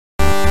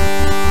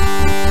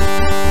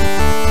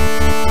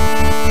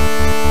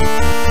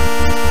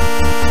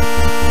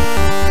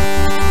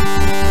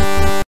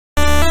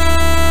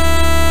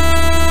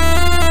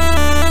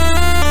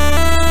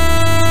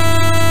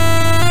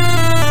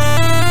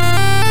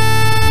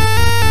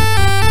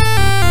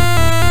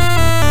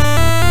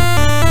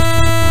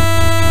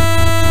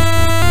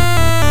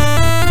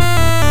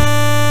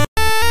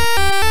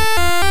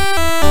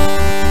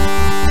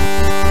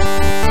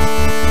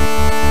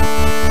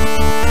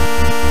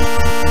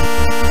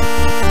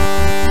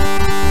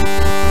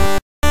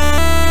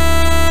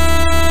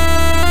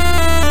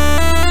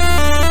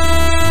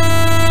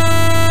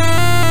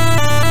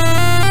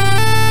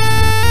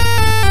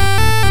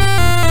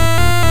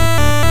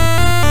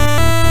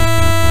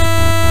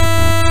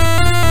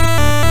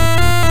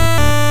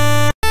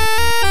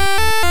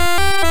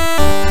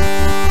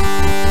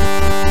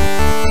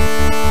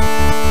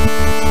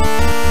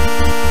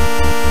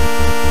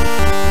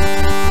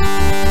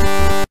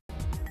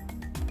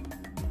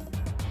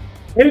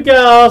you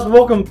guys?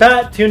 Welcome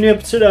back to a new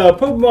episode of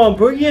Pokemon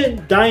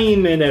Brilliant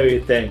Diamond and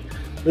everything.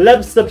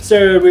 Last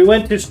episode, we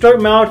went to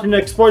Stark Mountain,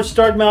 explored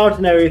Stark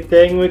Mountain and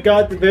everything. We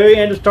got the very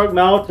end of Stark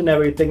Mountain and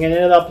everything, and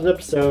ended up this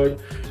episode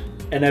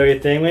and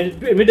everything.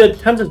 We did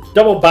tons of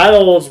double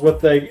battles with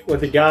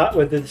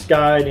this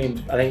guy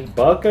named, I think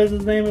Buck is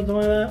his name or something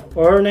like that,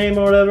 or her name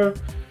or whatever.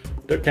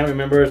 Can't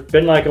remember. It's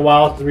been like a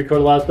while since we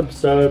recorded the last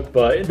episode,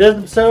 but in this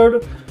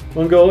episode,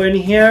 we'll go in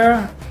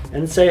here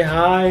and say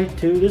hi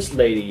to this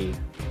lady.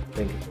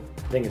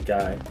 I think it's a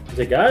guy. Is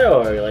it a guy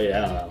or a lady?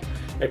 I don't know.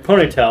 A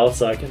ponytail,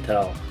 so I can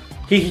tell.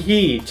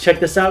 Check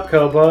this out,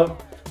 Cobra.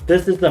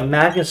 This is the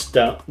Magnet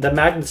Stone,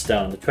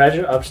 the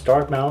treasure of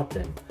Stark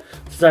Mountain.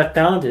 Since I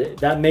found it,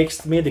 that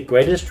makes me the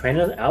greatest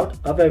trainer out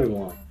of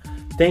everyone.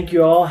 Thank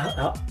you all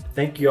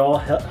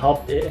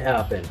helped it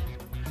happen.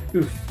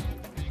 Oof.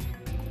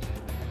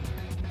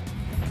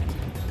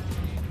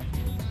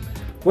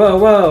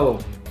 Whoa.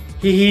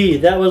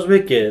 That was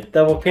wicked.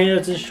 The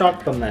volcano's in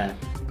shock from that.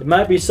 It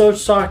might be so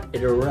shocked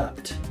it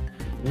erupt.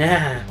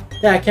 Nah,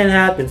 that can't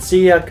happen.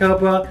 See ya,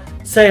 Cobra?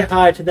 Say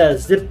hi to that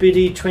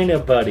zippity trainer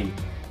buddy.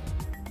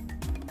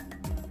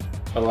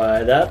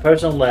 Alright, that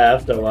person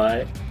left,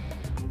 alright.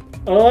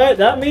 Alright,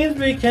 that means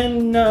we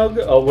can now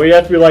go. Oh, we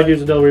have to be like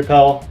using no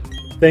repel.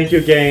 Thank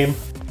you, game.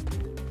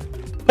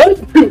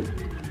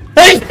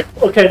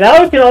 Okay,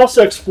 now we can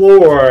also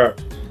explore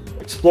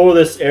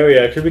this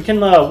area because we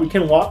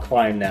can walk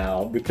climb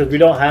now because we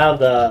don't have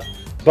the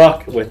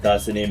Buck with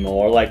us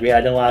anymore like we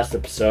had in the last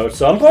episode.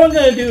 So I'm probably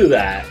gonna do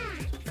that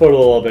for a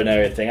little bit and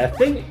everything.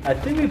 I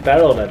think we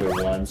battled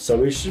everyone, so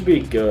we should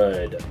be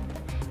good.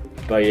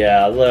 But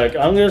yeah, look,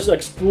 I'm gonna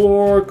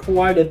explore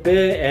quite a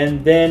bit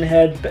and then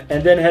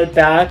head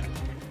back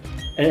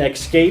and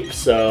escape.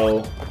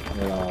 So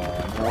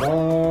hold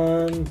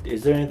on.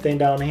 Is there anything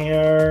down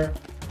here?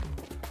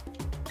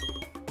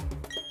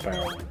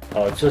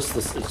 Oh, it's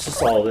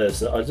just all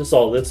this. Just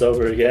all this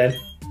over again.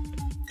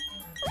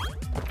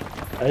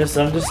 I guess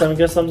I'm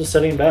just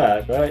sitting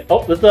back, right?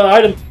 Oh, there's the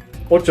item.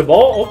 Ultra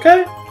Ball,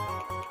 okay.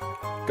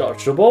 Got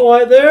Ultra Ball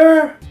right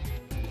there.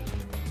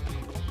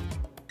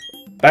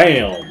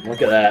 Bam!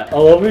 Look at that. I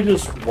love me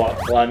just walk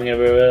climbing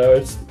everywhere.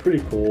 It's pretty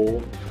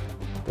cool.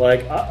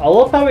 Like, I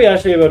love how we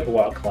actually able to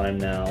walk climb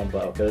now.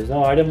 But okay, there's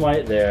no item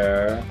right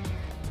there.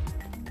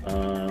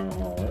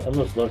 I'm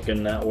just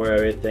looking at where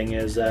everything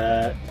is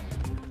at.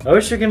 I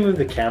wish we could move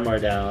the camera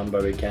down,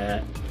 but we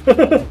can't.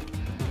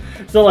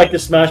 It's not like the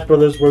Smash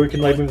Brothers where we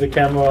can like move the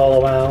camera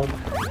all around.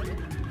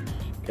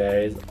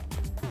 Okay.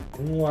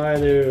 Why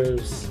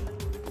there's...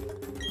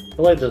 I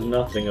feel like there's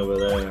nothing over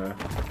there.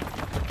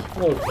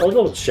 I'll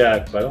go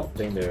check, but I don't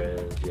think there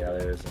is. Yeah,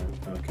 there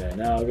isn't. Okay,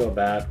 now I'll go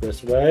back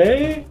this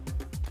way.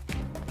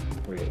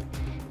 Wait.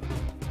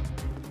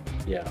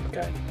 Yeah,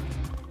 okay.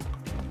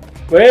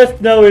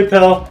 Where's no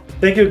repel?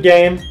 Thank you,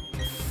 game.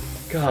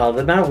 God,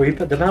 the amount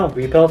of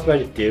repels I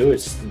had to do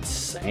is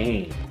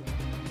insane.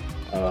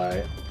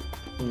 Alright.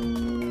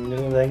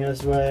 Anything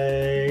this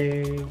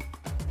way?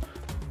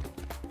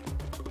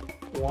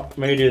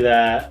 Maybe do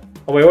that.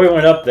 Oh wait, we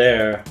went up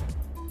there.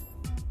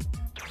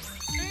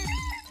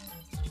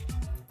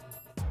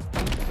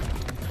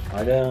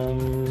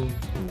 Item.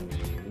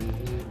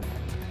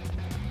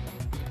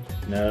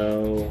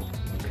 No.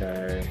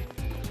 Okay.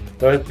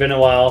 So it's been a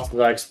while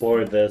since I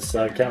explored this,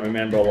 so I can't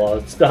remember a lot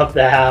of stuff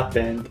that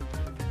happened.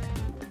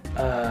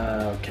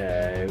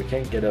 Okay, we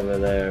can't get over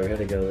there. We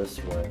gotta go this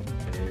way.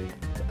 Okay.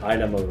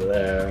 Item over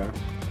there.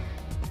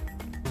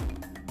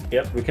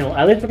 Yep, we can.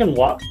 At least we can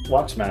walk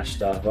smash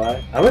stuff,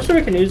 right? I wish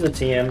we can use the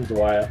TMs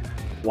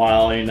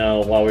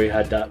while we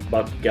had that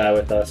Buck guy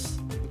with us.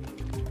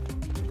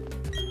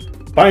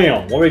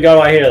 Bam! What we got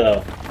right here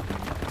though?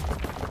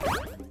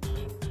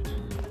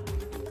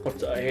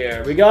 What's right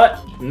here? We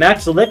got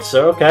Max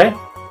Elixir. Okay.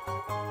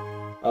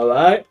 All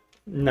right.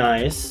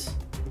 Nice.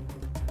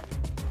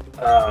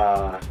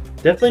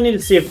 Definitely need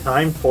to see if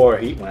time for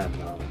Heatran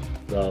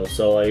though.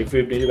 So like if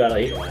we need about a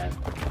Heatran.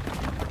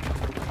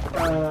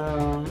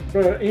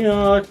 But you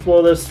know, I'll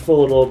explore this for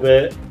a little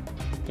bit.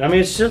 I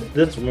mean, it's just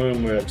this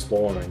room we're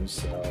exploring,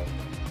 so.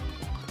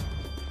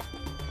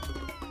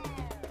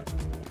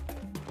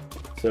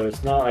 So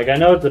it's not like I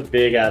know it's a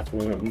big ass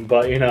room,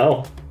 but you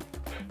know.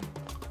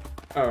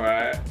 All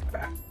right.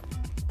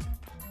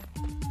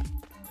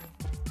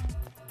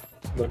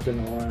 Looking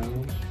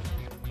around.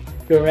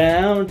 Look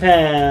around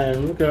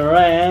town, look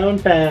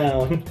around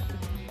town.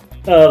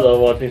 I love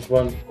watching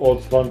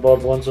old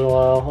SpongeBob once in a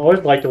while. I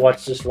always like to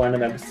watch just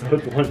random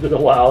episodes once in a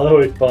while. They're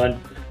always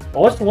fun. I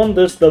watched one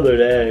this the other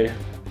day.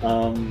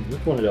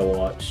 Which one did I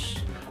watch?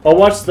 I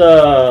watched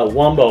the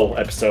Wombo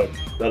episode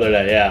the other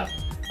day. Yeah,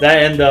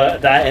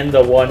 that and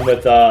the one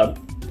with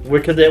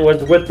because it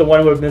was with the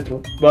one with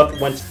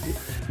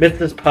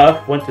Mrs.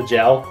 Puff went to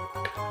jail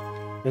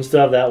and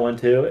stuff. That one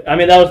too. I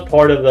mean, that was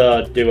part of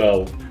the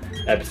duo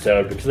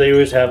episode because they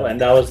always have, and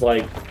that was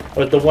like,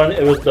 it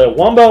was the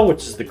Wombo,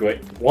 which is the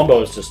great.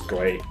 Wombo is just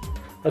great.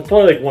 That's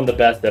probably like one of the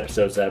best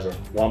episodes ever.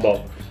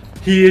 Wombo.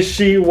 He is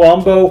she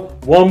Wombo.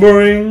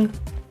 Wombering.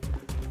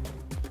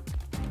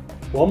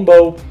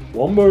 Wombo.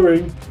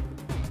 Wombering.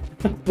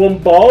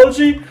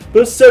 Wombology?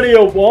 The city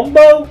of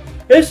Wombo?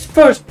 It's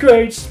first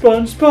grade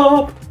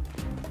SpongeBob!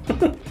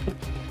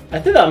 I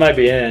think that might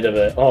be the end of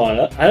it. Oh, I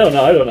don't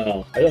know. I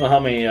don't know how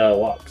many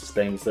walks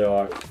things there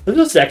are. Let's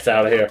just X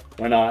out of here.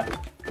 Why not?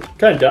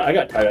 Kind of done. I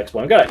got tired of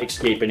exploring. I gotta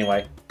escape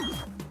anyway.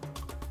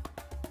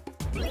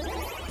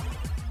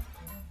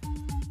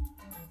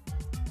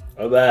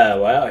 Oh, bad.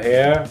 We're out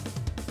here.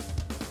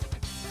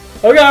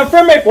 Okay, I'm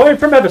from What did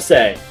From ever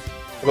say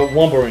about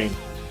Wombering?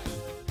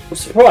 I'm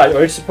surprised.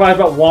 Are you surprised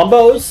about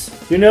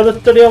Wombos? Do you know the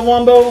study of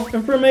Wombo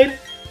informate?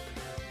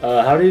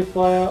 How do you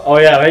fly out? Oh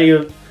yeah, how do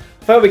you?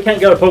 I thought we can't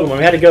go to Pokemon.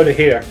 We had to go to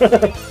here.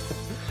 I'm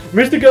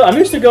used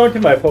to going to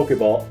my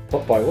Pokeball.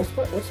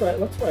 What's right?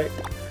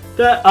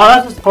 That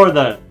that's just part of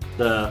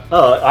the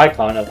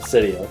icon of the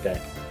city. Okay.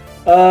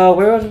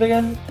 Where was it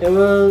again? It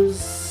was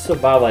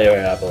survival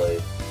area, I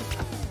believe.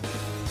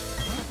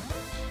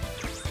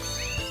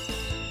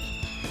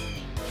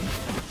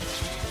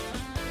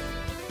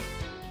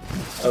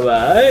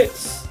 Alright,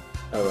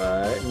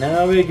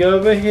 now we go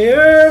over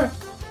here.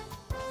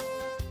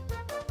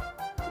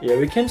 Yeah,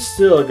 we can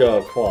still go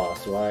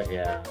across, right?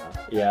 Yeah,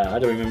 I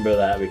had to remember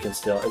that we can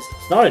still...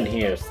 It's not in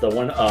here, it's the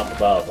one up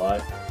above,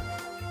 right?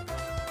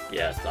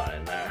 Yeah, it's not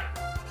in there.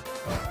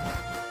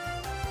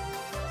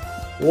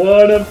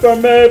 What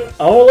information?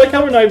 Oh, I like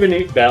how we're not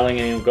even battling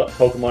any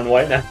Pokemon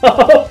right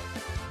now.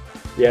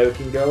 Yeah, we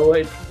can go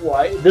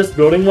right this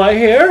building right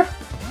here.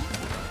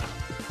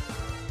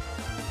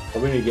 Oh,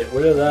 we need to get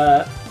rid of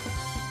that.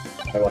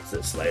 Alright, what's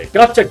this lady?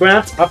 Gotcha,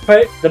 Gramps! I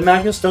put the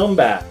Magnet Stone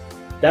back.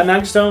 That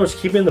Magnet Stone was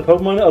keeping the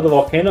Pokemon of the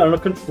volcano under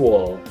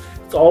control.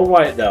 It's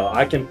alright though,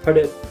 I can put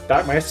it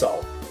back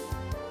myself.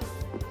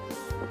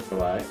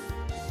 Alright.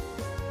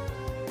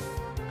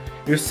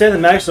 You say the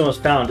Magnet Stone was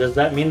found, does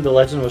that mean the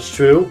legend was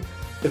true?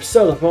 If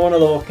so, the Pokemon of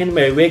the volcano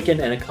may awaken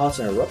and cause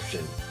an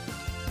eruption.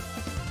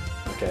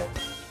 Okay.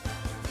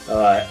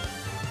 Alright.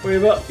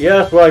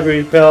 Yes, well,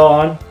 green pill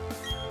on.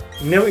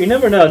 You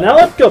never know. Now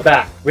let's go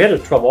back. We had to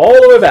travel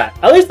all the way back.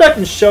 At least I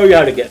can show you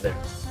how to get there.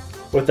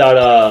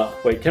 Without,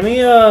 wait, can we,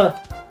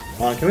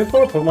 can we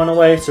pull a Pokemon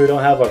away so we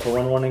don't have a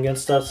Pokemon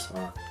against us?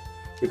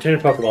 Return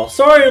to Pokeball.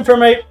 Sorry,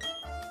 informate!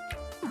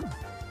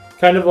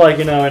 Kind of like,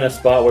 you know, in a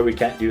spot where we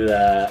can't do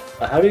that.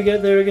 How do you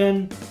get there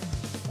again?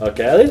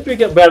 Okay, at least we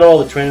get battle all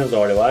the trainers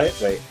already, right?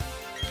 Wait.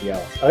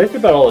 Yeah. At least we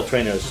battle all the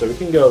trainers, so we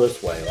can go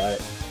this way, right?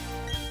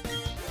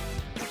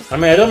 I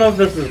mean, I don't know if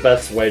this is the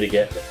best way to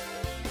get there.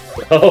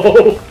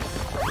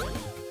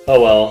 Oh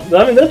well.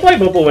 I mean, there's like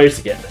multiple ways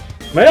to get there.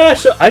 Maybe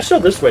I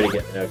showed this way to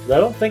get there, because I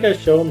don't think I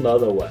showed them the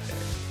other way.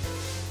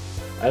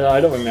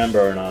 I don't remember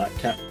or not.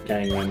 Can't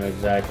remember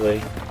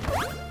exactly.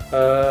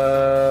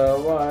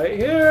 Right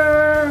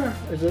here.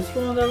 Is this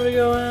one that we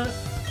go at?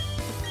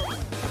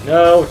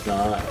 No, it's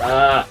not.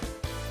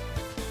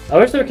 I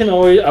wish we can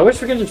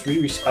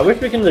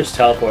just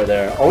teleport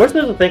there. I wish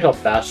there's a thing called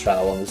fast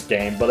travel in this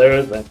game, but there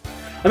isn't.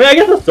 I mean, I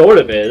guess it sort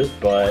of is,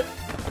 but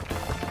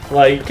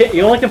like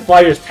you only can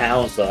fly your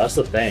towns, though. That's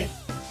the thing.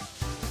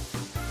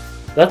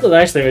 That's the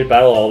nice thing. We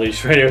battle all these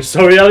trainers,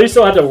 so we at least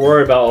don't have to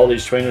worry about all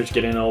these trainers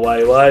getting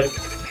away. Like,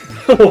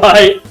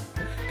 like,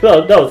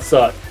 that would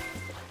suck.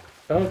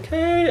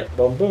 Okay,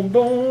 boom, boom,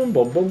 boom,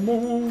 boom, boom,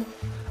 boom.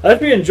 I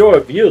hope you enjoy a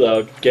view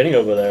though, getting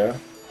over there.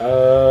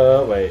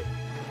 Wait.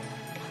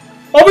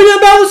 Oh, we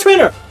did battle this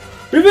trainer.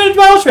 We did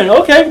battle this trainer.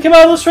 Okay, we came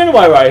out of this trainer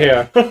right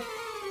here.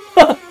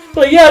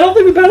 But yeah, I don't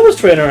think we battled this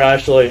trainer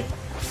actually.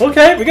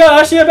 Okay, we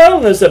got actually a battle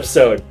in this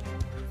episode.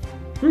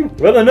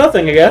 Rather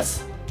nothing, I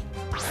guess.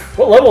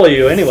 What level are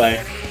you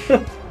anyway?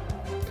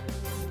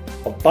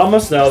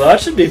 Obama Snow though. I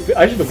should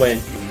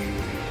win.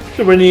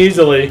 Should win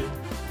easily.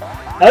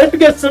 I think we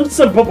get some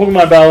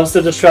Pokemon battles instead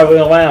of just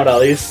traveling around at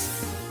least.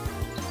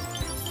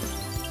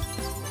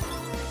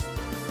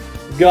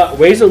 Got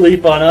Razor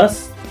Leaf on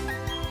us.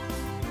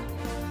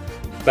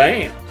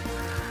 Bam.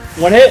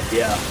 One hit?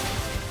 Yeah.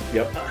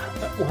 Yep.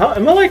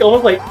 Am I like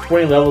almost like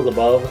 20 levels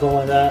above or something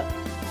like that?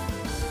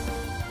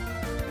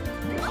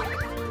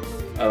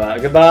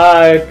 Alright,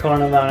 goodbye,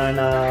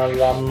 Carnivina,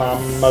 La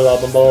Mama, La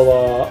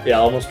Bambola. Yeah,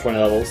 almost 20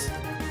 levels.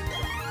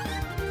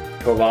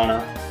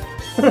 Corvana.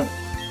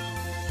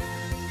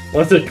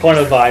 What's the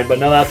Carnivine? But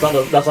no, that's not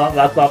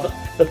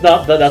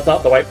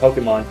the right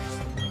Pokemon.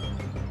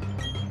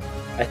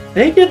 I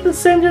think it's the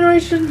same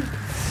generation.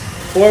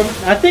 Or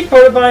I think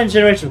Carnivine's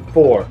generation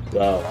 4,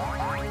 though.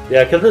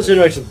 Yeah, because it's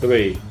generation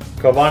 3.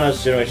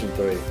 Corvana's generation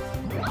 3.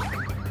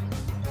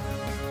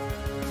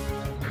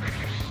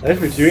 I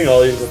think we're doing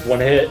all these with one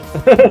hit.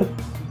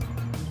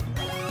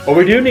 Well,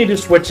 we do need to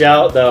switch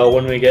out, though,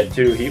 when we get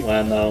to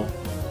Heatland, though.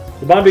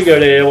 It might be a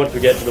good idea once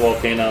we get to the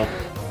volcano.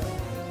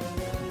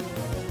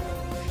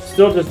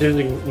 Still just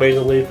using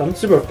Razor Leaf. I'm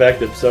super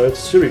effective, so it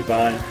should be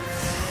fine.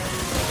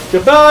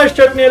 Goodbye,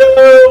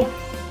 Sharknado!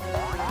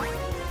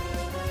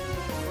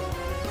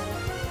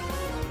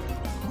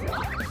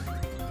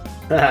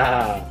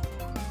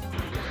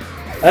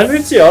 I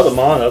didn't see all the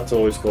mon, that's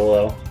always cool,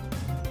 though.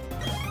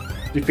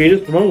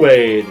 Defeated from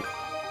Wade.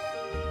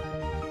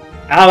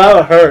 Ow, that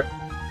would hurt.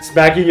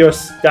 Stacking your,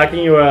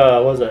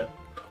 what was it?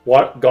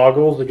 What,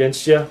 goggles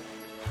against you?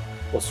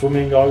 Well,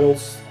 swimming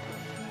goggles.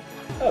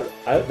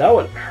 That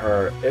would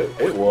hurt.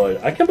 It would.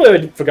 I can't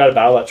believe I forgot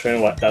about that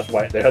train. That's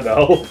right there,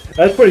 though.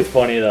 That's pretty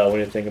funny, though, when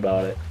you think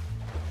about it.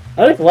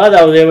 I'm glad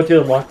that I was able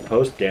to unlock the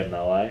post game,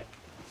 though, right?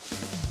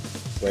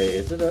 Wait,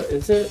 is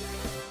it?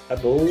 I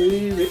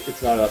believe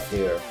it's not up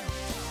here.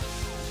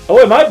 Oh,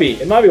 it might be.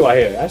 It might be right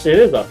here. Actually, it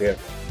is up here.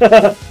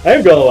 I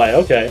am going away.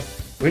 Okay.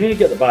 We need to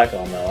get the bike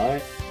on, though,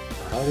 right?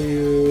 How do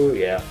you...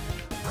 Yeah.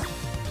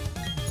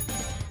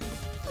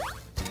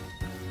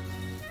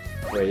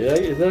 Wait,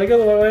 did I go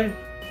the right way?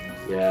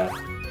 Yeah.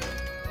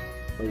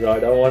 Oh god, I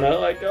don't want to,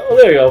 like... Oh,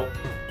 there you go.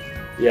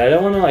 Yeah, I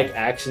don't want to, like,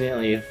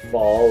 accidentally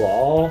fall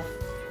off.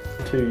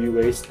 To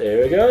waste.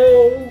 There we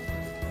go.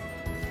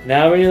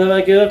 Now we need to,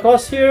 like, get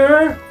across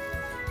here.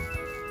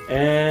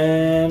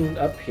 And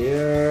up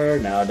here.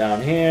 Now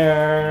down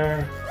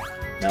here.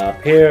 Now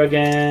up here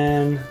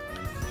again.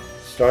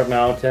 Start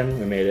mountain.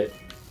 We made it.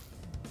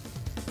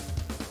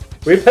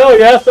 Repel,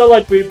 yes, I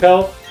like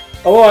repel.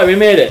 Oh, alright, we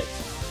made it.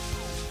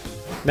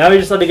 Now we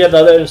just have to get the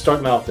other and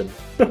start mountain.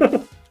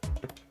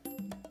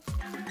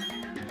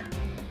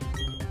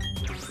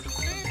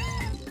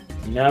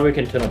 Now we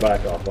can turn it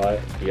back off, right?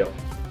 Yep.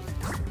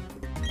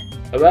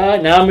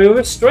 Alright, now move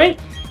with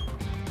strength.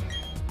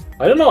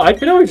 I don't know, I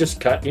can always just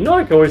cut. You know,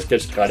 I can always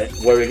just cut it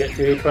where we get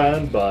to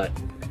Heatran, but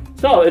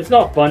it's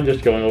not fun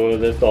just going over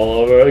this all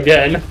over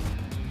again.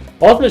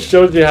 Also, it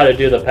shows you how to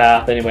do the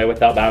path anyway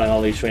without battling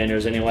all these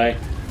trainers anyway.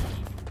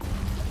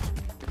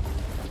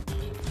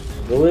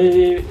 I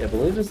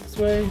believe it's this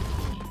way.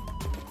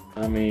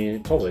 I mean,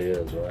 it probably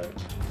is, right?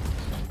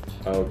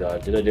 Oh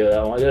god, did I do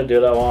that one? Did I do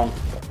that one?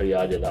 Oh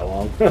yeah, I did that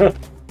one.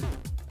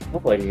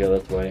 Hopefully I can go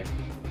this way.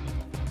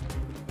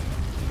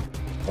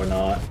 Or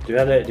not. Did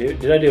I do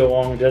it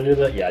wrong? Did I do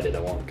that? Yeah, I did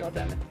that wrong. God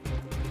damn it.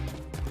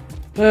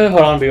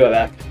 Hold on, be right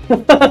back.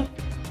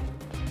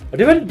 Do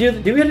we have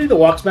to do the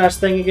walk smash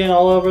thing again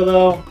all over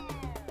though?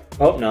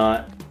 Hope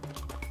not.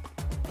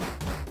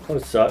 That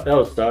would suck. That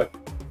would suck.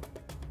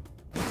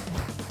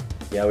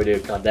 Yeah, we do.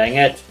 God dang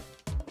it.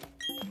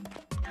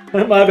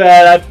 My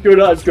bad. I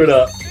screwed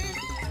up.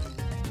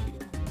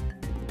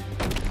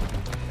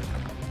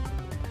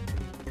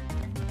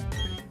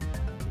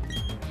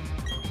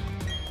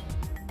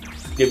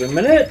 Give it a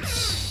minute.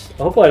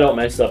 Hopefully I don't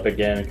mess up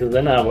again, because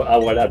then I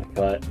would have to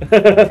cut.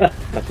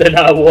 Then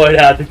I would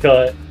have to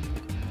cut.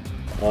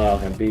 Oh,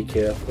 and be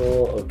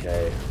careful.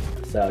 Okay.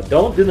 So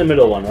don't do the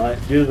middle one, right?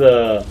 Do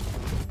the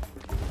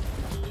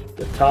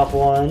top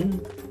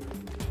one,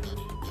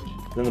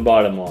 then the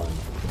bottom one,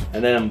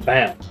 and then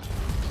bam.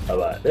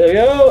 Alright, there you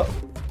go.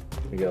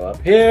 We go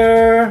up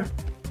here.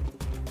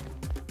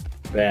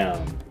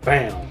 Bam,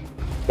 bam,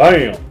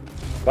 bam,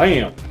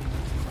 bam.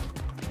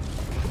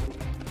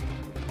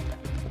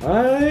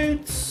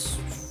 Right.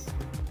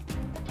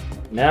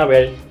 Now we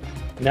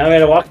had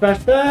to walk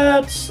past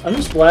that. I'm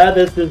just glad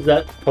this is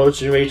that post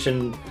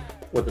generation.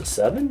 Was it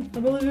 7? I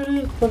believe it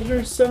is. Post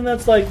generation 7.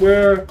 That's like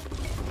where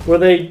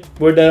they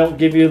don't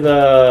give you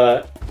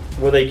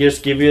where they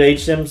just give you the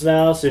HMs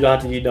now, so you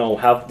don't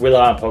have to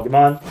rely on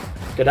Pokemon.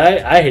 Cause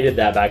I hated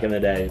that back in the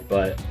day,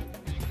 but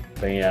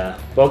yeah.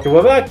 Okay,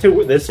 we're back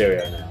to this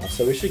area now,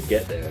 so we should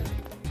get there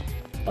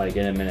like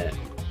in a minute.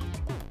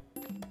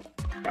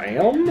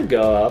 Bam,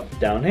 go up,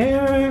 down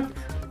here,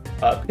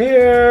 up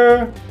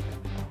here.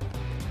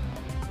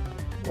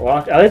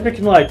 Walk. I think we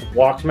can like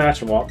walk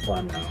smash and walk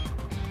climb now.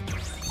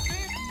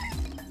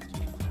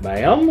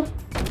 Bam,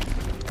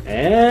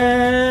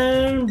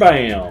 and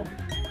bam.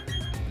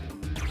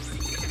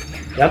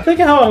 Yeah, I'm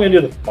thinking how I'm gonna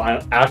do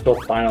the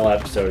actual final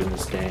episode in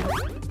this game.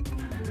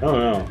 I don't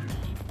know.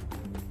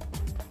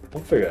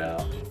 We'll figure it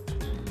out.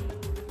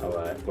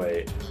 Alright,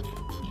 wait.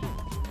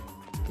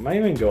 Am I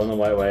even going the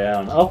right way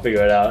out? I'll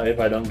figure it out if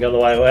I don't go the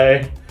right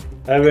way.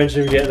 I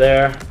eventually get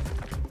there.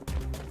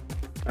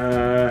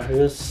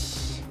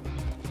 This...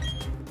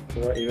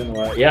 even the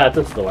way? Yeah,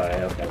 this is the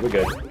way. Okay, we're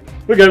good.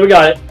 We're good, we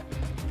got it.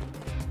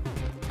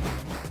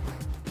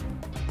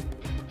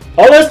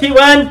 Oh, there's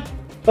Heatran!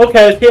 Okay,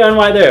 there's Heatran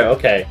right there.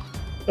 Okay.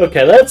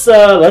 Okay, let's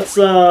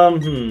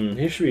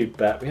he should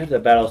be we have to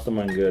battle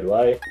someone good,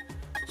 right?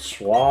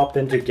 Swap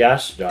into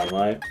Gastrodon,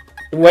 right?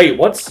 Wait,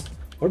 what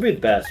would be the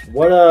best?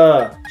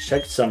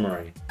 Check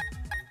summary.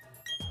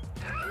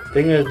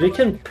 Thing is, we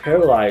can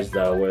paralyze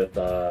though with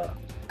I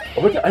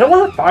don't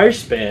want to fire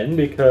spin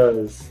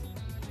because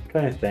I'm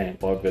trying to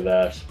think what would be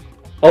that.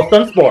 Oh,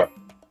 Sunsport.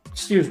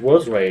 Just use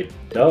World's Raid.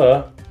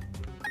 Duh.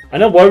 I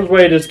know World's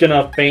Raid is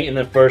gonna faint in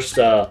the first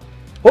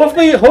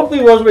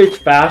hopefully World's Raid's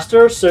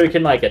faster so you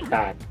can like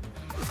attack.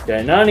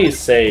 Okay, now I need to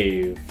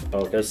save.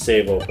 Oh, let's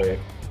save real quick.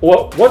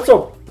 How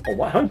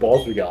many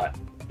balls we got?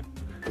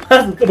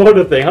 That's the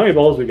motive thing. How many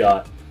balls we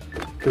got?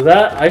 Cause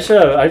I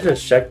should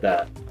check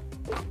that.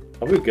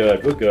 Oh, we're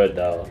good. We're good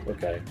though.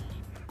 Okay.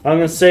 I'm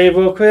gonna save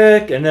real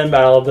quick and then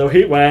battle the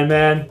Heatran,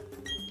 man.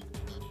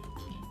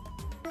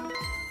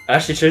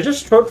 Actually, should I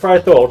just try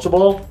to throw Ultra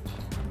Ball?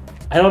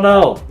 I don't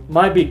know.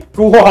 Might be.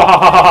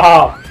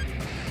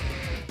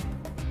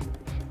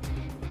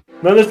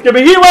 Man, this is gonna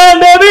be Heatran,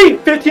 baby!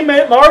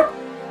 15-minute mark.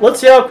 Let's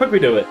see how quick we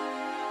do it.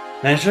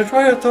 Man, should I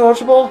try a throw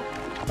Ultra Ball?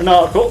 Or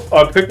no,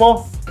 Quick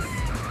Ball?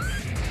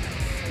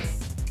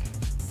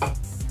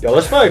 Yo,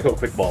 let's try a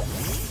Quick Ball.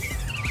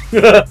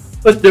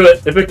 Let's do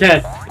it if we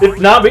can. If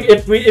not,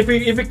 if we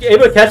able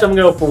to catch, I'm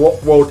gonna go for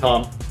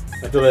Rotom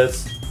after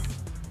this.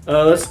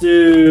 Let's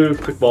do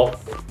Quick Ball.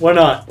 Why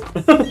not?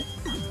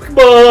 Quick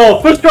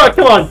Ball! First try,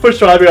 come on! First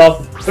try, that'd be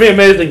awesome. That'd be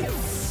amazing.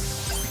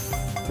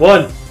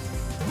 1,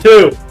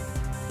 2,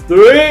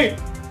 3.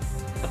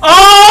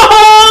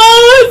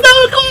 Oh! So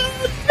close!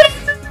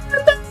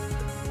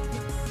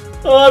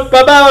 Oh,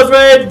 my bad was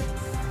red!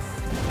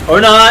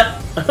 Or not!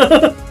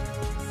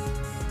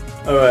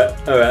 Alright.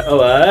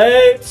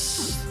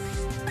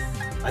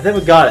 I think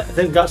we got it. I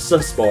think we got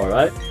Sunspore,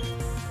 right?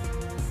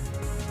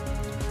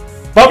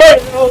 Bye-bye!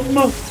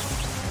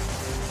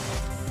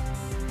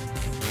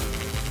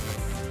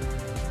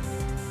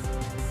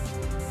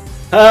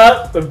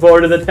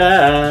 Aborted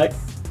attack.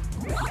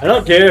 I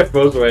don't care if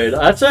Rose Raid.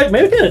 Actually,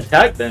 maybe we can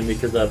attack them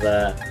because of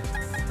that.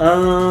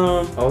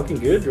 Oh, we can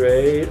Good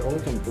Raid. Or we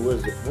can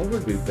Blizzard. What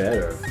would be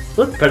better?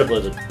 Let's Pet a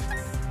Blizzard.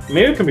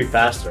 Maybe it can be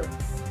faster.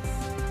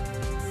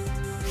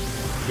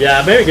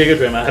 Yeah, maybe Giga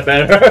Drain might have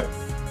better.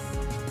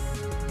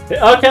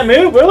 Oh, can't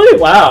move? Really?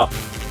 Wow.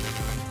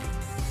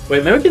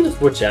 Wait, maybe we can just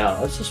switch out.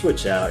 Let's just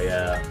switch out,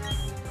 yeah.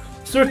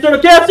 Switch to the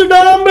caster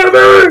down,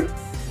 baby!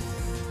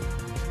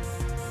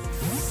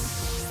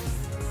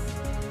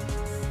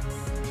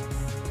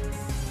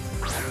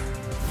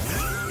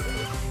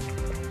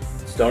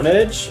 Stone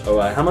Edge?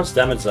 Alright, how much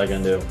damage is that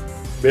gonna do?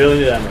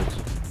 Barely damage.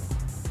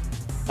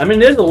 I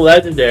mean, it is a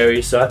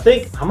legendary, so I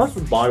think. How much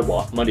would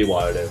Muddy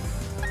Water do?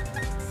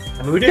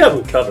 I mean, we do have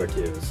Recover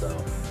too, so.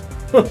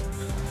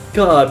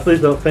 God,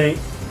 please don't faint.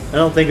 I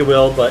don't think it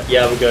will, but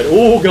yeah, we're good.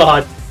 Oh,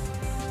 God!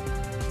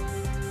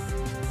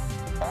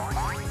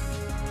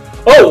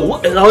 Oh,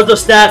 that was a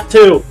stat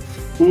too!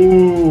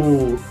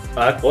 Ooh.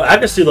 Well,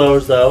 accuracy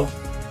lowers though.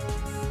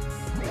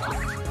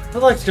 I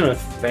feel like it's gonna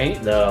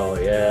faint though.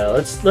 Yeah,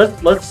 let's.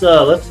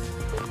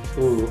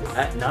 Ooh,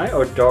 at night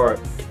or dark?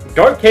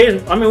 Dark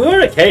cave. I mean,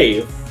 we're in a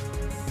cave.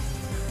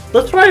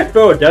 Let's try to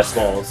throw a Death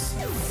Balls.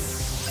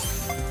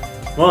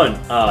 1.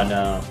 Oh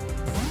no.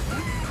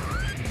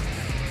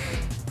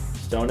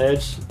 Stone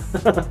Edge.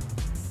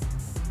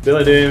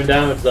 Barely doing even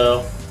damage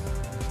though.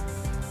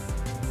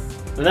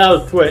 And that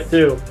was quick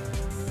too.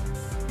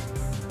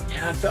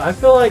 Yeah, I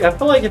feel like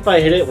if I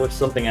hit it with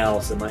something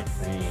else, it might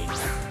faint.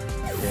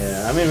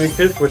 Yeah, I mean, we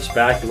could switch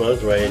back to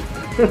Rose Raid.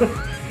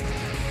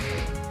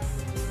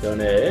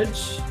 Stone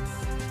Edge.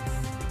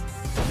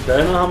 I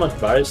don't know how much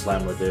Body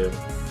Slam would do.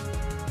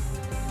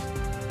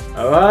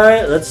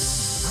 Alright,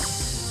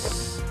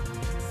 let's...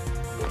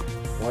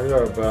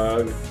 Water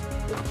Bug.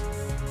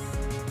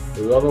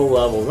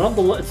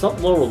 Level. It's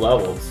not lower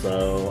level,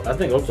 so I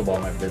think Ultra Ball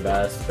might be the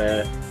best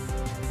bet.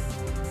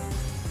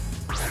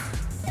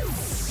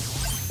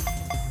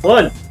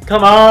 1!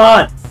 Come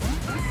on!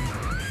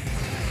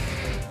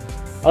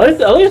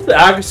 At least the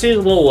accuracy is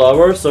a little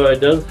lower, so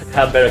it does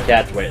have better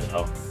catch weight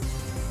though.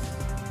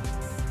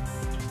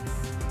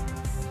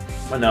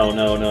 Oh,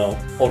 no.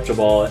 Ultra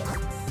Ball it.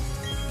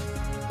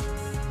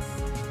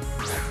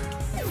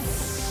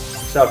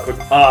 So quick.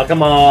 Oh,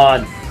 come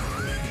on!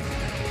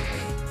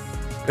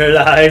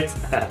 Paralyzed.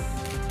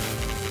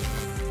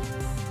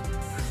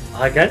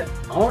 I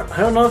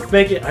don't know if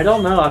make it. I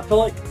don't know. I feel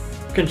like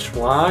I can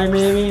try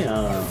maybe. I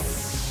don't know.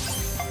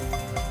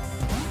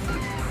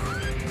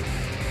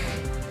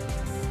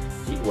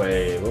 Heat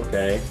Wave.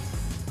 Okay.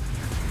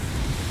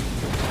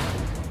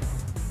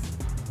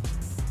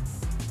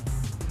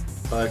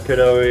 I could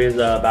always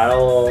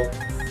battle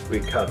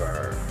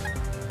recover.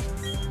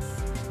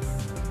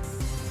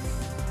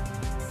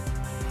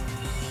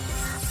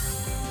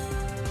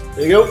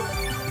 There you go.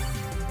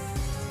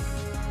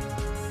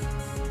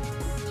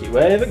 Heat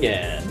Wave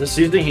again. Just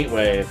use the Heat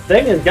Wave.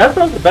 Thing is,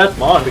 Gastron's the best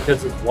mon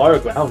because it's water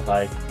ground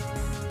type.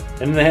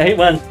 And the hate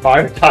one's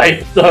fire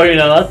type, so you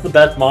know, that's the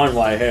best mon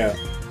right here.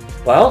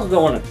 But I also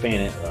don't want to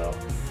faint it though.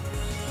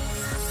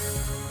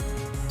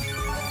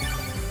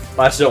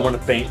 I still don't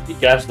want to faint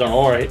Gastron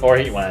or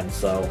Heat Wind,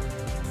 so.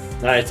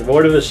 Nice,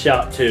 avoided the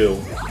shot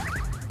too.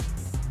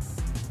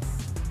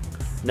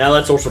 Now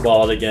let's Ultra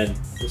Ball it again.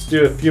 Let's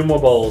do a few more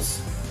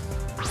bowls.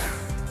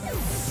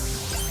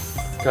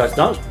 God, it's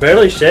not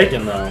barely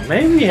shaking though.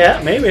 Maybe we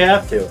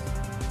have to.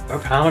 Or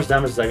how much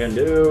damage is that gonna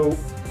do?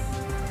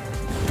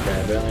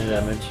 Okay, barely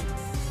damage.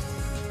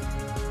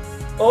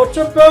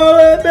 Ultra Ball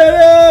it,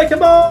 baby!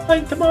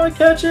 Come on,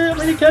 catch it!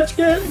 When you catch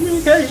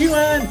you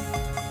win!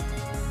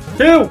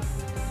 2!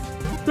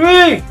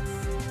 3!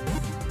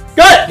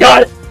 Got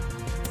it!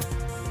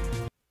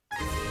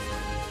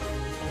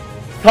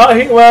 Caught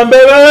Heat One,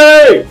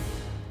 baby!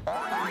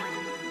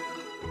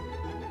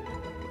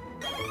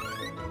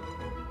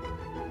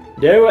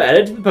 There we're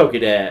added to the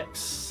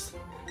Pokédex.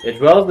 It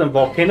dwells in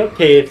volcano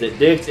caves that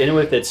digs in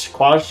with its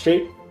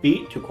quad-shaped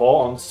feet to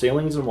crawl on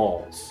ceilings and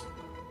walls.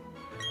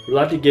 Would you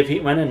like to give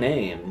Heatran a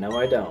name? No,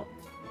 I don't.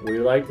 Would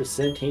you like to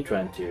send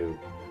Heatran to?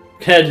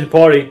 Head to the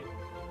party.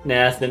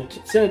 Nah,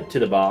 send it to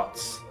the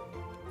box.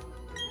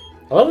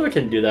 I love that we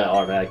can do that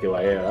automatically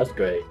right here. That's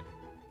great.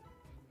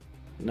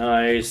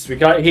 Nice. We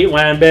got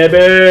Heatran,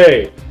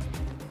 baby.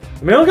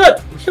 I mean,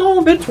 we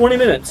only been 20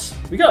 minutes.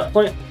 We got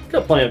plenty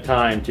of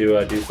time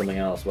to do something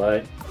else,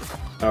 right?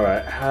 All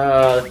right.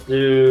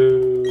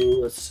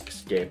 Let's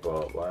escape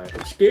rope, right?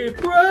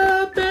 Escape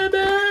rope,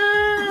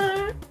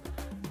 baby.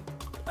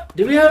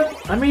 Do we have?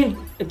 I mean,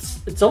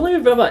 it's only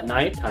about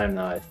nighttime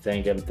now. I'm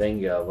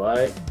thinking of,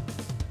 right?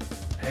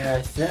 Yeah,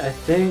 I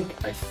think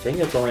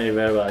it's only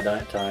about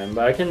nighttime,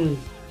 but I can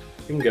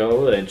go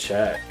over there and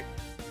check.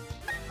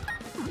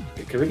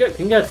 Can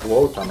get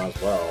Rotom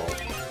as well.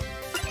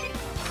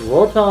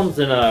 Rotom's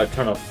in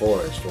Eternal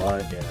Forest,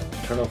 right? Yeah,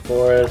 Eternal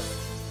Forest.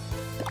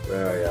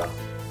 Where are ya?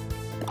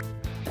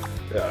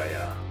 Where are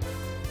ya?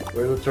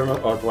 Where's Eternal?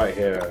 Oh, it's right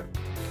here.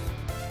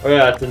 Oh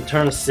yeah, it's in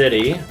Eternal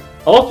City.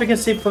 Also, we can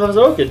see Professor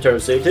Oak in Eternal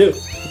City too.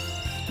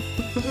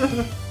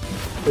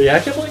 But yeah, I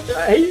can like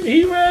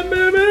he ran,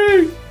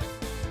 baby.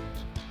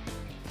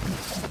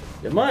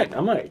 I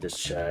might just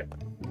check.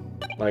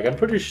 Like, I'm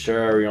pretty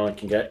sure we only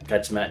can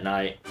catch him at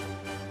night.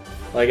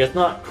 Like, it's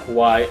not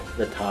quite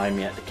the time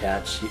yet to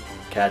catch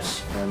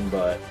him,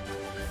 but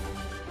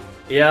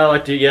yeah, I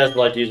like to use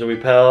the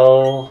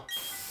repel.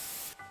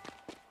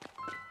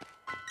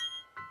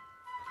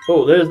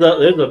 Oh, there's a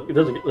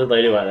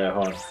lady right there.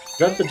 Hold on. Is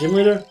that the gym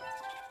leader?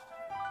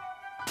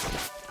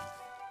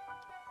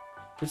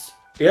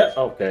 Yeah.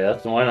 Okay,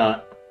 that's why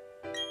not.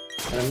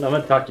 I'm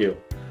gonna talk to you.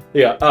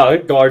 Yeah. Oh,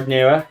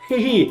 Gardener.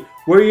 Hee.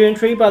 Were you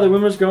intrigued by the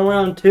rumors going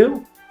around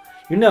too?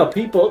 You know,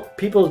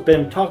 people's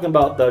been talking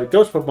about the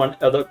ghost Pokemon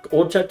of the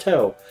old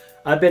chateau.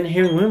 I've been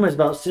hearing rumors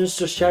about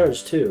sinister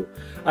shadows too.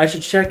 I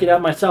should check it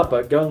out myself,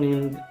 but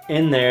going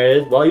in there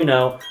is, well, you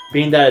know,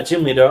 being that a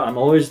gym leader, I'm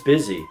always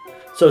busy.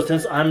 So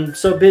since I'm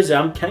so busy,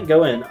 I can't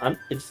go in.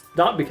 It's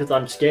not because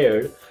I'm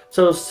scared.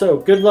 So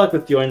good luck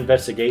with your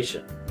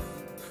investigation.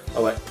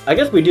 Oh wait, I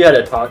guess we do have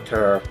to talk to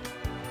her.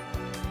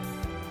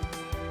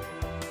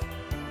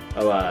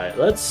 All right,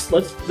 let's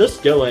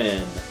go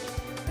in.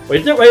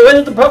 Wait,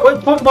 where's the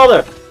Pokeball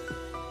there?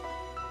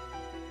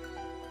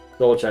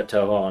 The old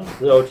chateau, hold on.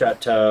 The old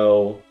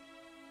chateau.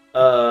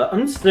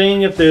 I'm just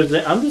seeing if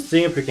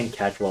we can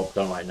catch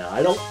Wolfstone right now.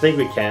 I don't think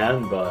we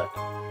can, but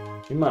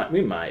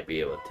we might be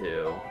able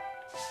to.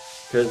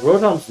 Because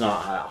Rotom's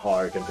not that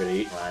hard compared to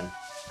Heatran.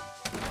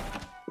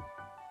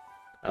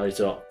 At least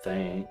I don't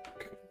think.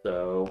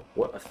 So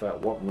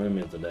what room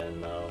is it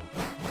in though?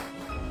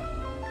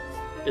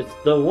 It's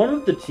the one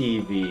with the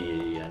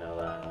TV, I know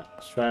that.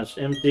 It's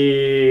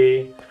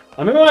empty.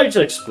 I mean, I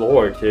should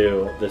explore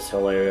too, this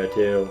whole area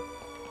too.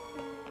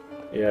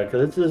 Yeah,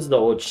 because this is the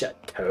old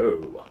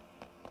chateau.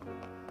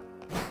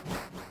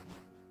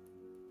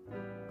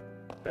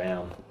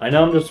 Bam. I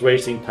know I'm just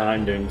wasting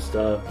time doing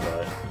stuff,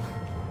 but...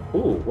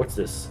 Ooh, what's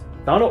this?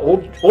 Found an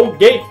old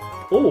gate!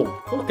 Ooh,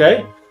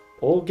 okay.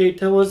 Old gate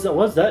to what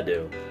does that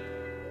do?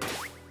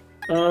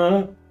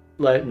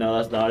 Like, no,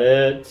 that's not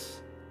it.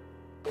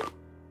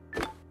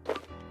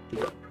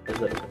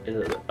 Is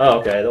it? Oh,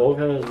 okay. The old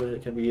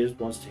can be used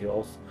once to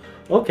heal.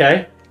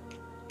 Okay.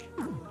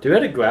 Do we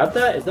have to grab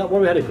that? Is that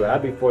what we had to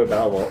grab before we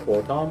battle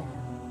Rotom?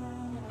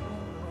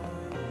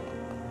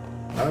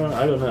 I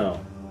don't know.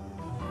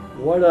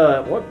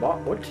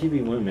 What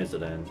TV room is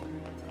it in?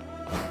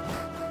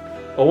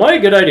 Oh, what a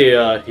good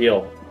idea,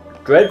 heal.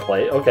 Dread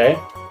plate, okay.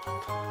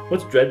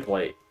 What's dread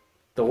plate?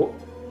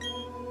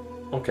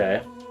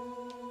 Okay.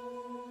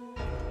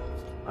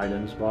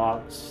 Items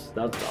box.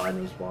 That's the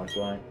items box,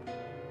 right?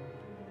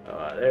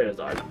 There's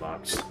the item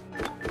box.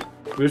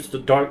 Boost the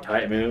dark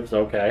type moves,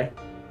 okay.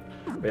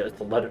 Wait, it's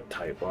the electric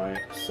type, right?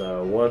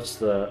 So what's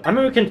the... I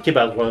mean, we can keep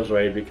out Rose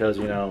Raid because,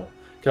 you know,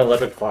 can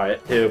electrify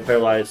it too.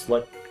 Paralyze...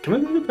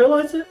 Can we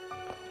paralyze it?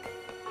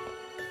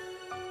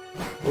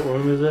 What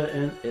room is it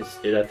in?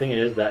 I think it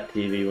is that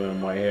TV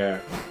room right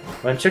here.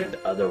 I'm gonna check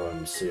the other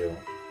rooms too.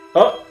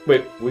 Oh,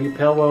 wait,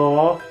 repel well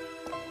off?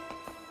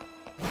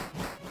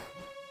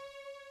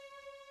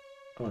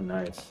 Oh,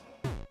 nice.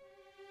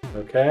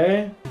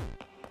 Okay.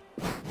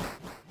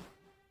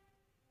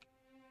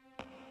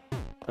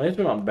 At least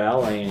we're not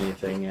battling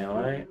anything yet,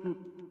 right?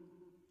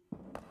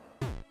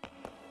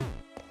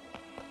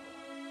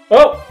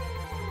 Oh!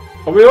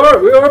 We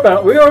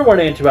are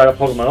running into battle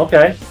Pokemon,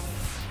 okay.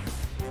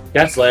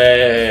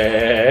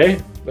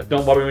 Gasly! That's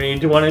not what we need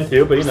to 1 and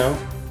 2, but you know.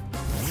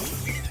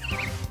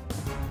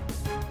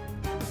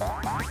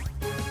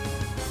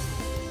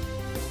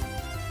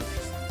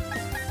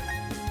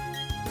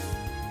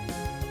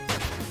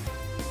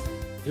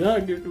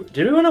 Did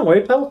we run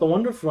away pals? I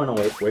wonder if we run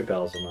away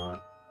pals or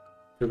not.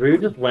 Because we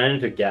just ran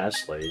into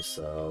Gasly,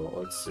 so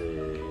let's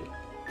see.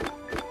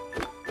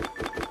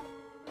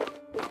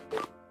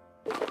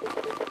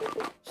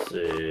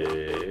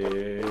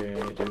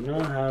 Do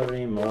not have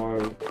any more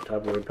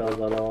type of repels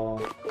at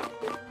all.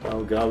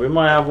 Oh god, we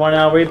might have 1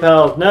 out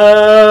repels.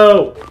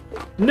 No!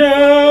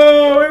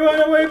 No! We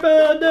run away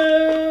repel!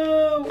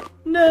 No!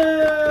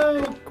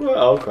 No!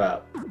 Oh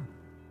crap.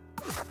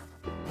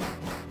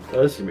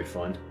 Oh, this is gonna be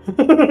fun.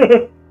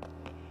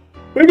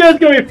 We guys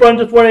gonna be fun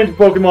just running into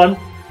Pokemon.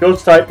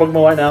 Ghost type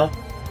Pokemon right now.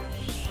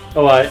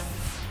 Alright.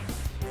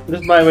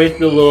 This might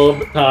waste a little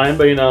bit of time,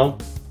 but you know.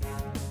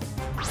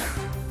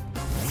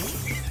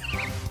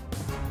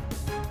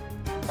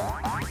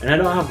 And I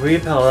don't have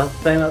repel, that's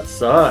the thing that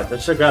sucks. I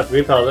should have got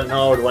repel, I didn't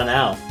know it would went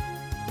out.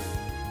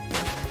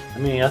 I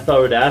mean, I thought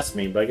it would ask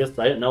me, but I guess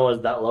I didn't know it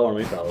was that low on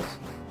repels.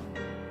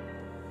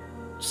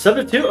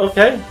 72,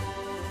 okay.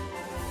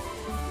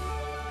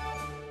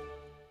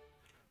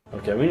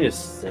 Okay, we need to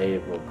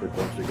save real quick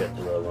once we get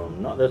to the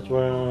room. Not this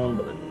room,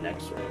 but the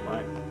next room,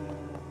 right?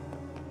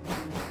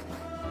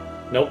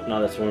 Nope,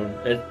 not this room.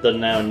 It's the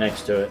now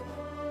next to it.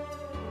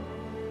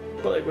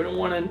 I feel like we don't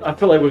want it. I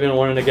feel like we're gonna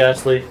want it to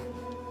Ghastly.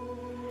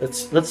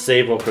 Let's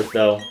save real quick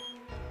though.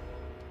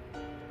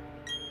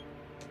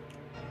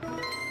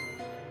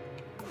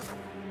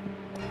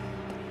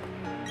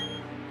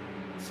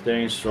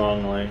 Staying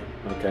strongly.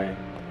 Okay.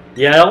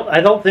 Yeah, I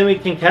don't think we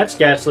can catch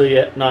Ghastly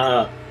yet.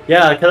 Nah.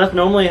 Yeah, because that's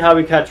normally how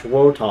we catch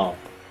Rotom.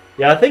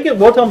 Yeah, I think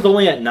Rotom's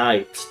only at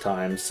night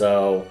time,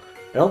 so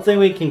I don't think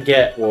we can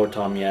get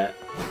Rotom yet.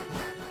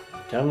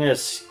 Okay, I'm gonna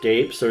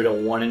escape so we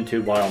don't 1 and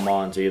 2 Wild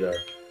Mons either.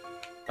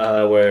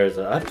 Where is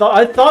it?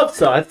 I thought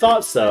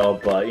so,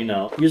 but you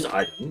know, use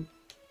item.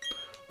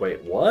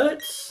 Wait,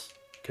 what?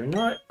 Can we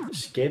not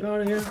escape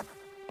out of here?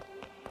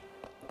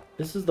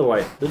 This is the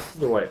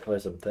right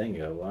place I'm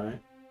thinking of, right?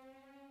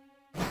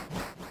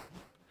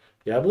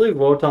 Yeah, I believe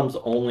Rotom's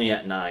only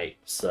at night,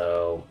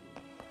 so...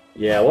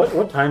 Yeah,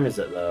 what time is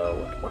it, though?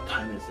 What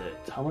time is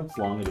it? How much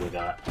longer do we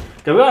got?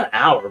 Okay, we got an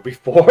hour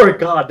before.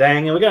 God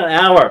dang it, we got an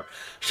hour.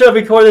 Should have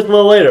recorded this a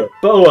little later,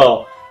 but oh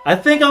well. I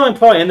think I'm going to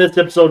probably end this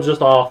episode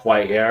just off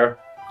right here.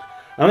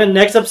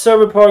 Next episode,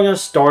 we're probably going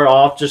to start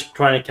off just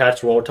trying to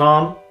catch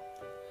Rotom.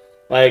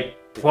 Like,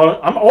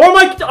 I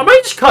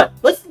might just cut.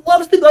 Let's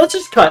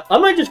just cut. I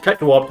might just cut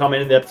the Rotom and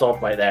end the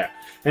episode right there.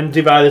 And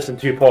divide this in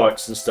 2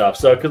 parts and stuff.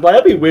 So, because like,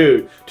 that'd be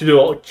weird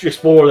to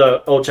explore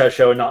the old chat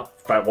show and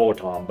not fight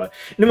Rotom. But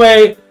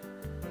anyway,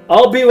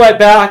 I'll be right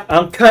back.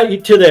 I'm cutting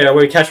you to there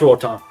where you catch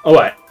Rotom.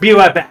 Alright, be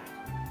right back.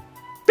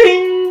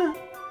 Bing!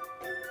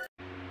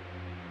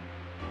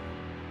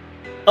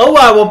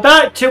 Alright, well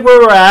back to where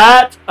we're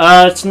at.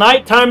 It's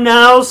nighttime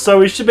now, so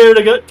we should be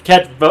able to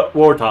catch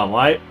Rotom,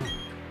 right?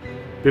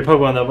 Be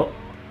Pokemon level,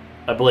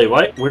 I believe,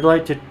 right? Would you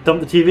like to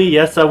dump the TV?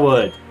 Yes, I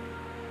would.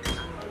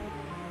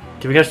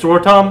 Can we catch the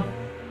Rotom?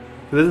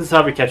 This is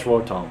how we catch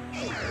Rotom.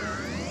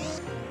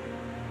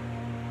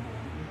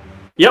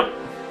 Yep.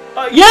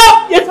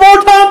 Yep! It's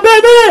Rotom,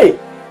 baby!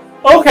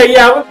 Okay,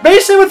 yeah,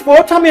 basically with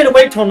Rotom, we had to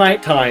wait till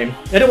nighttime.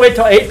 We had to wait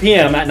till 8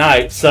 PM at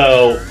night,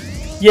 so...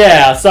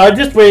 Yeah, so I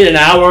just waited an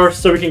hour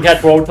so we can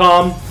catch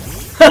Rotom.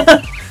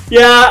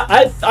 Yeah,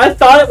 I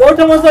thought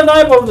Rotom was at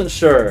night, but I wasn't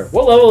sure.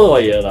 What level are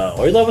you, though?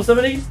 Are you level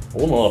 70?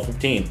 Oh, I'm level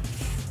 15.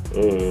 Ooh,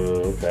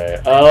 okay.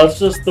 Let's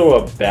just throw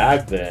a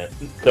bag then.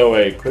 Throw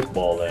a quick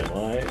ball then,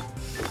 right?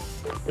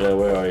 Yeah,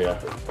 where are you?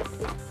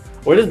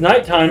 Well, it is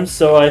nighttime,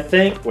 so I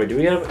think... Wait, do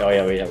we have... Oh,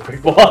 yeah, we have a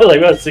quick ball. Like,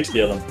 we have 60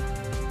 of them.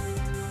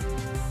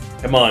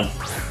 Come on.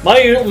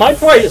 Might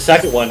try the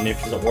second one if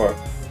it doesn't work.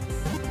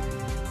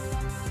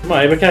 Come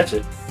on, even catch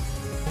it.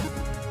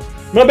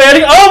 No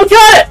batting. Oh, we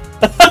caught it!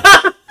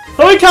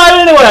 Oh, we caught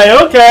it anyway.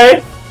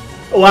 Okay.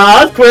 Wow,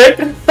 that's quick.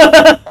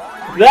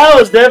 That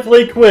was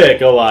definitely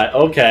quick. Alright,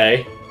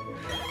 okay.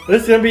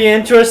 This is going to be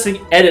an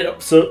interesting edit,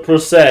 per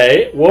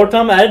se.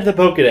 Rotom added to the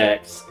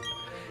Pokedex.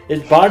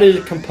 Its body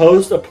is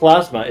composed of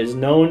plasma, is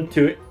known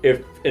to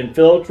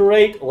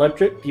infiltrate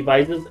electric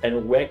devices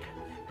and wreak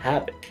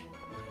havoc.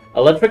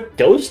 Electric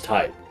ghost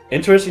type.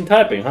 Interesting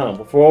typing,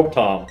 huh? For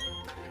Rotom.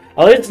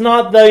 At least it's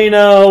not the, you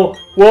know,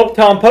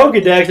 Rotom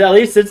Pokedex. At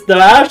least it's the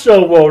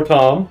actual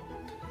Rotom.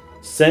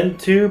 Send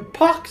to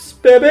Pox,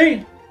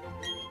 baby.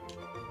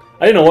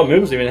 I didn't know what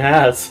moves it even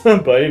has,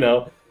 but you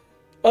know.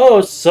 Oh,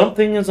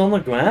 something is on the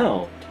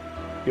ground.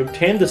 You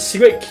obtained the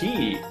secret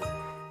key.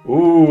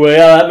 Ooh,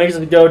 yeah, that makes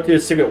us go to a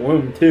secret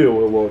room too,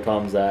 where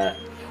Rotom's at.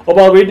 Oh,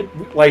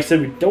 but like I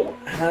said, we don't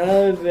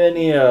have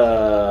any,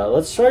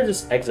 let's try to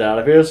just exit out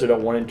of here so we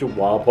don't run into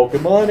wild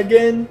Pokemon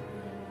again.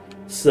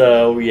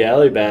 So, yeah,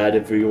 it'd be bad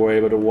if we were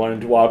able to run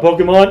into wild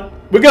Pokemon.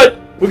 We're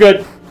good! We're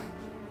good!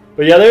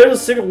 But yeah, there's a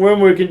secret room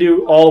where we can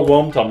do all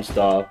Rotom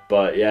stuff,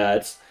 but yeah,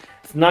 it's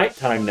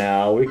nighttime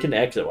now. We can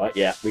exit, right?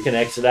 Yeah, we can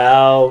exit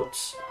out.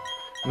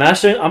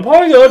 I'm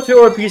probably going to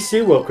our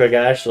PC real quick,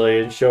 actually,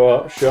 and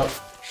show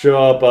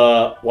up,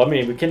 well, I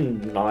mean, we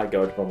can not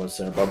go to Pokemon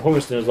Center, but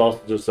Pokemon Center is also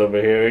just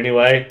over here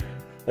anyway.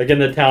 Like in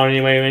the town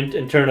anyway,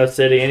 in Turner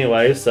City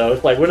anyway, so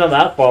it's like, we're not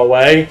that far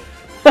away.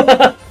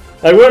 Like,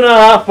 we're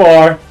not that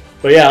far.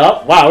 But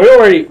yeah, wow, we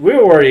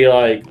were already,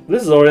 like,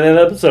 this is already an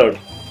episode.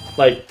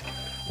 Like,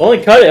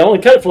 only cut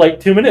it for like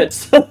 2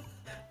 minutes.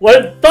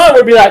 Well, I thought it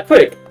would be that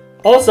quick.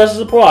 Also, that's a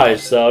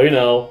surprise, so, you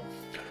know.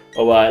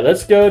 Alright,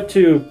 let's go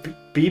to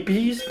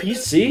BP's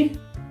PC.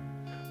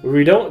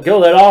 We don't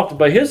go that often,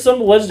 but here's some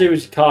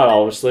legendaries caught,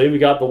 obviously. We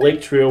got the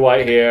Lake Trio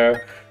right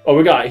here. Oh,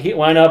 we got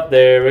Heatran up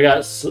there. We got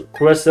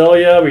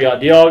Cresselia. We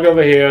got Dialga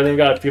over here. And then we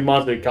got a few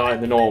monsters we caught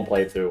in the normal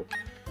playthrough.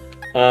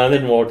 And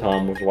then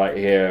Rotom was right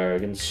here. You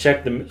can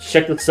check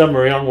the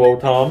summary on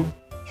Rotom.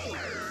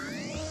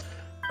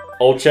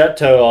 Old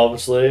Chateau,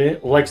 obviously.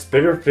 Likes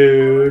bitter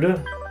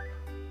food.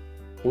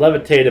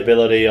 Levitate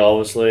ability,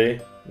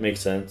 obviously. Makes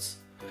sense.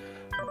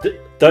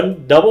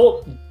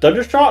 Double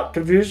Thunderstruck,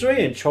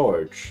 Confusory, and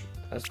Charge.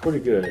 That's pretty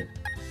good.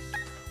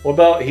 What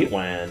about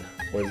Heatran?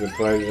 Where's the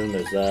version?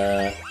 There's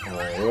that.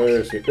 Alright,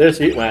 there's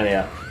Heatran,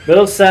 yeah.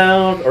 Middle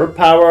Sound, Earth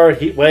Power,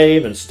 Heat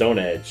Wave, and Stone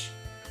Edge.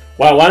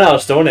 Wow, why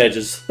not Stone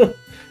Edges?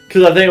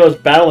 Because I think it was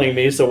battling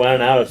me, so why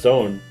not out of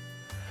Stone?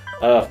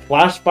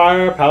 Flash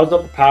Fire, powers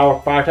up the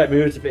power, fire type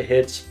moves if it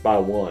hits by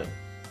 1.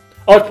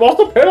 Oh, it's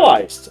also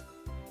paralyzed!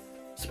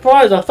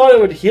 Surprise, I thought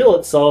it would heal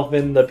itself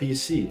in the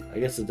PC. I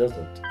guess it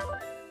doesn't.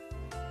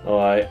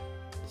 Alright.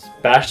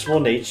 Bashful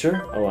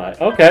Nature.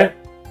 Alright, okay.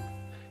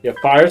 Yeah,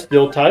 Fire,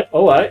 Steel type.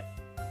 Alright.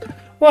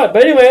 What?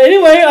 But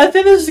anyway, I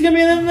think this is gonna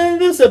be the end of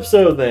this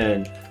episode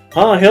then.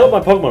 I'll heal up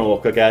my Pokemon real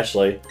quick,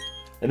 actually.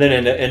 And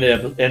then end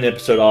the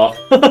episode off.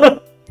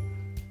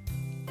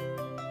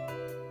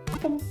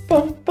 Bum,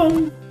 bum,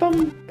 bum,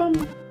 bum, bum.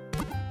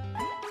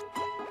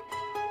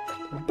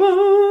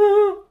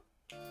 Bum.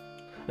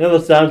 I know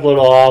the sound's a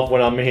little off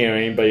when I'm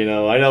hearing, but you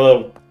know, I know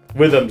the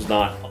rhythm's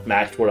not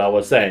matched what I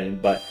was saying,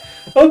 but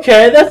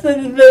okay, that's the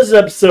end of this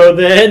episode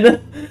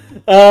then.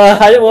 I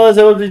didn't realize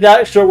it would be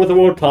that short with the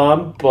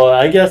Rotom, but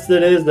I guess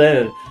it is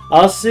then.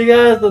 I'll see you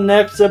guys in the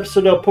next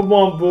episode of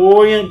Pokemon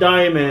Brilliant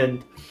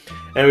Diamond.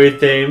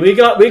 Everything. We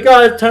can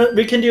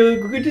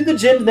do the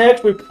gym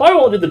next. We probably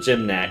won't do the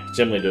gym next.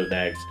 Gym leaders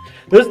next.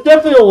 There's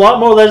definitely a lot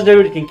more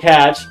legendary we can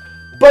catch.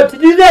 But to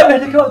do that, we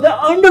have to go to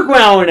the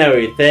underground and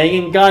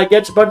everything, and gotta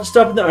get a bunch of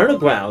stuff in the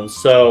underground.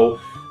 So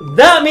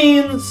that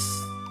means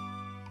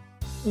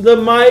there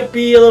might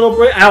be a little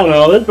break. I don't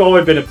know. This has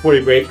always been a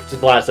pretty break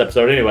since the last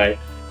episode, anyway.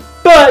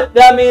 But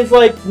that means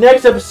like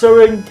next episode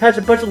we can catch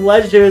a bunch of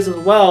legendaries as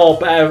well.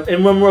 But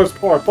in one more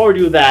part, before we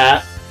do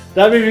that,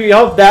 that means we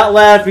have that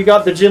left. We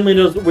got the gym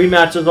leaders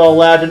rematches all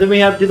left, and then we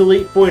have to do the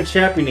Elite Four and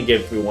Champion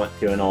again if we want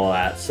to, and all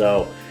that.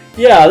 So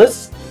yeah,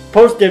 this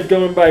post-game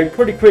going by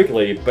pretty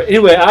quickly. But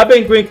anyway, I've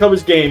been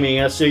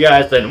GreenCobrasGaming. I'll see you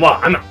guys then. Well,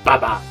 I'm out.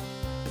 Bye-bye.